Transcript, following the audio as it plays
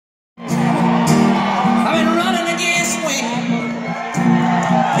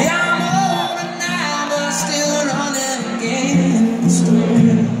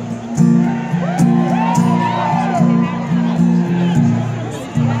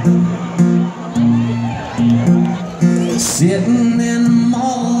Sitting in the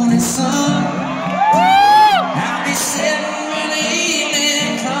morning sun, I'll be sitting when the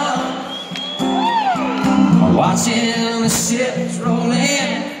evening comes, watching the ships roll in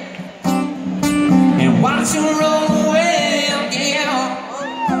and watch them roll away again.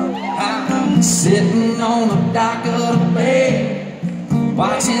 I'm sitting on the dock of the bay,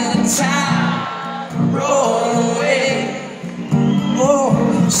 watching the tide roll away.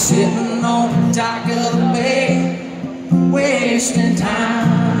 Oh, sitting on the dock of the bay, wasting time.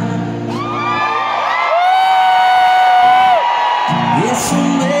 It's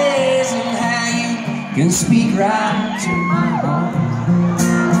amazing how you can speak right to my heart.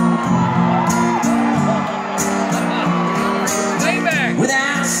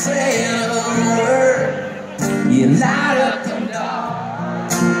 Without saying a word, you light up the dark.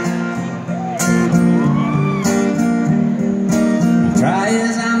 Try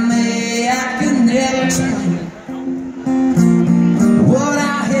as I may, I could never explain what I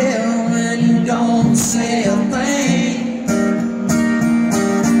hear when you don't say a thing.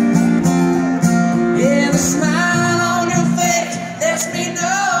 Yeah, the smile on your face lets me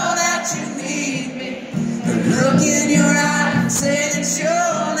know that you need me. The look in your eyes says that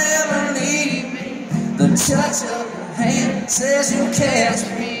you'll never leave me. The touch of your hand says you'll catch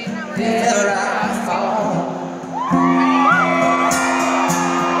me wherever I fall.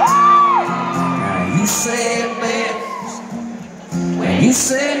 Now you say it best when you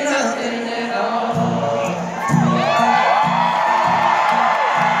say nothing at all.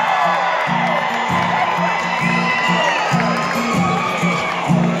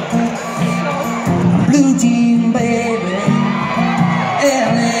 Blue jean baby,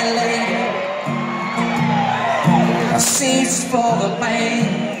 LA lady, a seats for the band.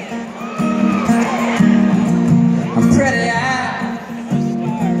 I'm pretty eyed,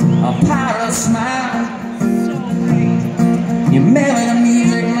 a pirate smile. You married a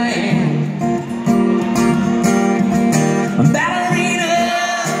music man, a ballerina.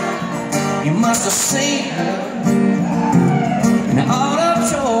 You must have seen her in the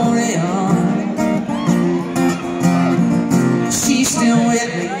auditorium. She's still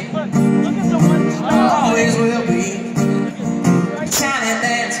with me, always will be. Tiny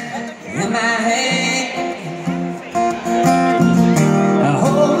dance in my hand. Now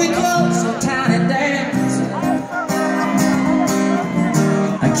hold me close, so tiny dance.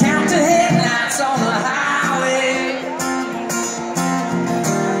 I count the headlights on the highway.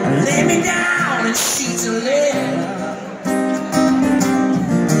 Lay me down in sheets of lead.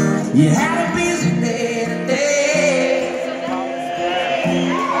 You had a busy day today.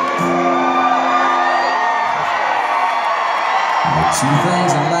 The two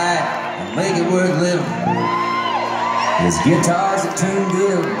things in life that make it worth living is guitars that tune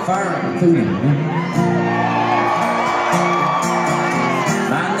good and firm and food.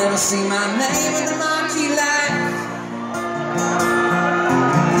 I never see my name in the marquee light,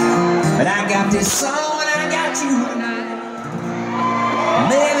 but I got this song and I got you tonight.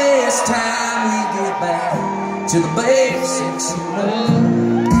 Maybe it's time we get back to the basics of love.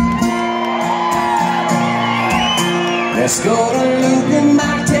 Let's go to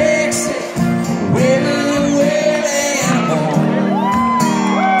Luckenbach, Texas, where the way they are born.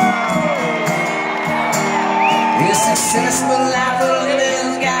 This successful life of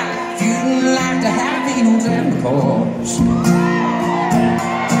living's got feuding like to have needles and the chords.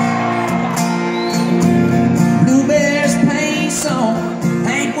 Blueberries paint song,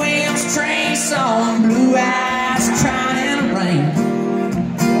 Hank Williams train song, blue eyes trying in the rain.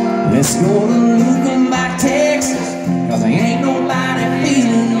 Let's go to Luckenbach, Texas, 'cause there ain't nobody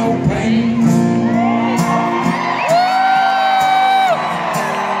feeling no pain.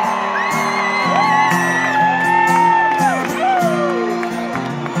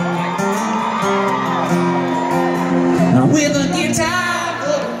 Now with a guitar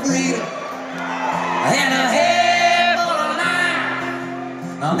full of freedom and a head full of light,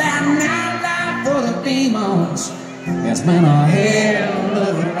 now that nightlife full of demons, it's been a hell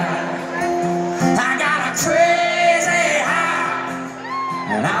of a ride. I got a crazy high,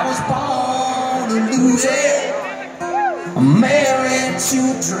 and I was born to lose it. I'm married to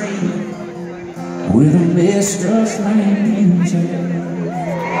a dream with a mistress named Amphitheatre.